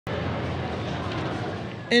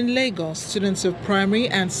In Lagos, students of primary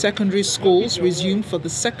and secondary schools resume for the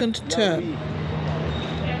second term.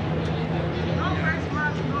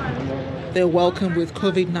 They're welcomed with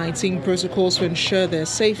COVID-19 protocols to ensure their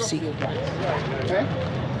safety.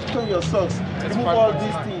 Show your socks. Remove all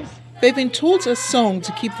these things. They've been taught a song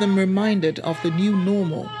to keep them reminded of the new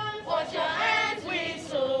normal. Wash your hands with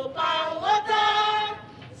soap and water.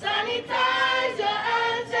 Sanitize your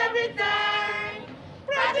hands every time.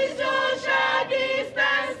 Practice social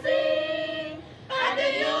distancing and the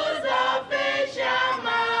use of facial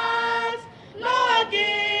masks. No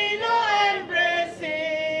hugging, no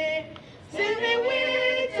embracing. Simply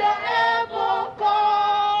with your elbow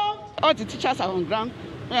cupped. All the teachers are on ground.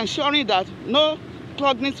 We're ensuring that no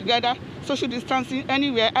clugging together, social distancing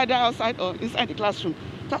anywhere, either outside or inside the classroom.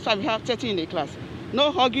 That's why we have 30 in the class.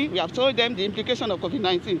 No hugging. We have told them the implication of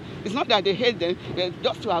COVID-19. It's not that they hate them, but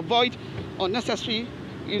just to avoid unnecessary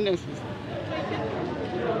illnesses.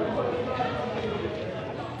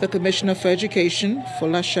 The Commissioner for Education,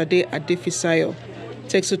 Folashade Adefisayo,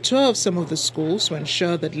 takes a tour of some of the schools to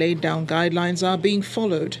ensure that laid down guidelines are being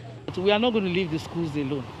followed. We are not going to leave the schools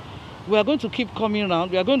alone. We are going to keep coming around.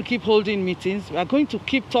 We are going to keep holding meetings. We are going to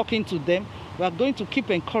keep talking to them. We are going to keep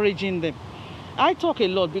encouraging them. I talk a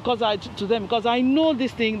lot to them because I know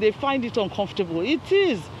this thing, they find it uncomfortable. It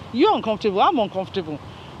is. You're uncomfortable, I'm uncomfortable.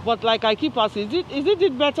 But like I keep asking, is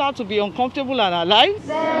it better to be uncomfortable and alive?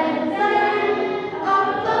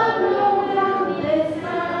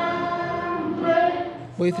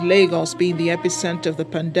 With Lagos being the epicenter of the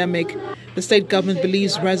pandemic, the state government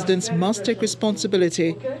believes residents must take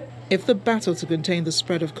responsibility if the battle to contain the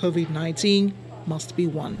spread of COVID-19 must be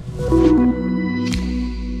won.